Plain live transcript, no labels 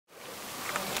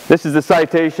This is a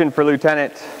citation for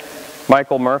Lieutenant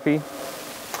Michael Murphy.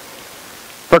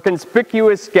 For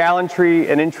conspicuous gallantry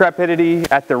and intrepidity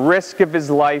at the risk of his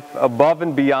life above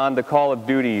and beyond the call of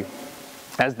duty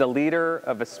as the leader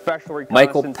of a special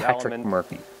reconnaissance Michael Patrick element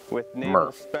Murphy, with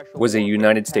Murph, was a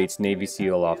United States Navy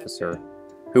SEAL officer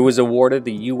who was awarded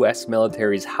the U.S.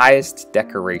 military's highest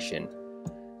decoration,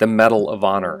 the Medal of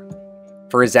Honor,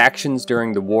 for his actions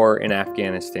during the war in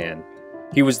Afghanistan.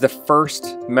 He was the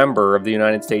first member of the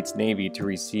United States Navy to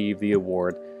receive the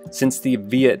award since the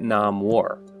Vietnam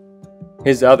War.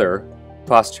 His other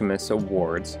posthumous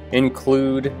awards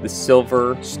include the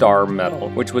Silver Star Medal,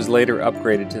 which was later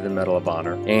upgraded to the Medal of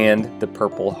Honor, and the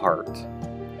Purple Heart.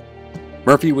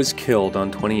 Murphy was killed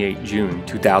on 28 June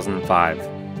 2005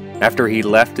 after he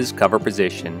left his cover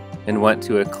position and went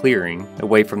to a clearing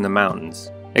away from the mountains,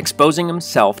 exposing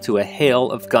himself to a hail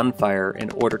of gunfire in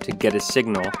order to get a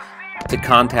signal to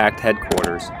contact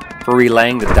headquarters for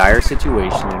relaying the dire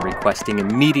situation and requesting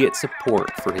immediate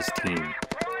support for his team.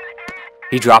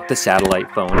 He dropped the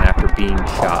satellite phone after being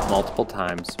shot multiple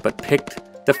times, but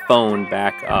picked the phone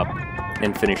back up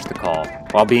and finished the call.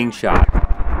 While being shot,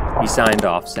 he signed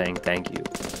off saying thank you,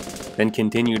 then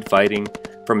continued fighting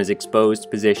from his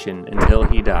exposed position until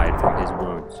he died from his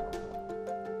wounds.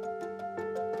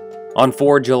 On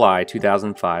 4 July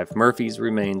 2005, Murphy's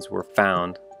remains were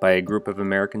found by a group of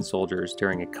American soldiers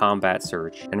during a combat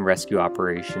search and rescue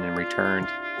operation and returned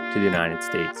to the United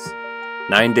States.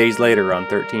 9 days later, on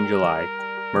 13 July,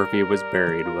 Murphy was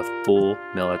buried with full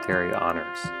military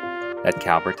honors at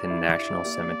Calverton National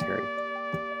Cemetery.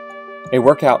 A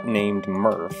workout named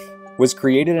Murph was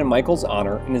created in Michael's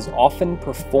honor and is often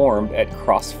performed at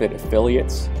CrossFit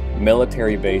affiliates,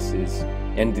 military bases,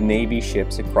 and Navy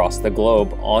ships across the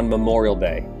globe on Memorial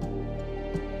Day.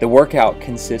 The workout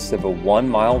consists of a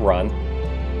 1-mile run,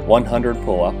 100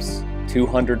 pull-ups,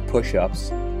 200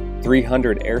 push-ups,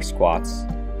 300 air squats,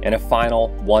 and a final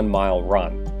 1-mile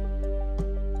run.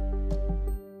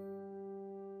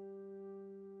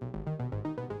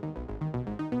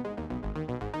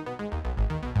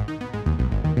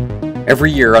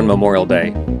 Every year on Memorial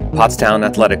Day, Pottstown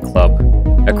Athletic Club,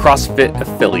 a CrossFit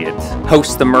affiliate,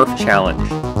 hosts the Murph Challenge.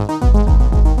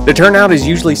 The turnout is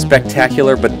usually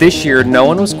spectacular, but this year no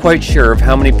one was quite sure of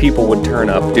how many people would turn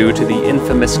up due to the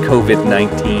infamous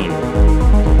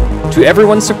COVID-19. To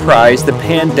everyone's surprise, the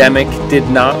pandemic did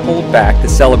not hold back the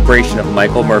celebration of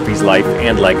Michael Murphy's life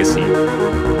and legacy.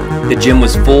 The gym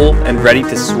was full and ready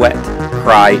to sweat,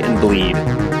 cry, and bleed.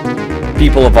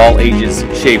 People of all ages,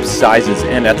 shapes, sizes,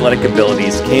 and athletic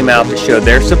abilities came out to show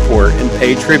their support and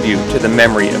pay tribute to the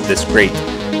memory of this great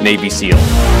Navy SEAL.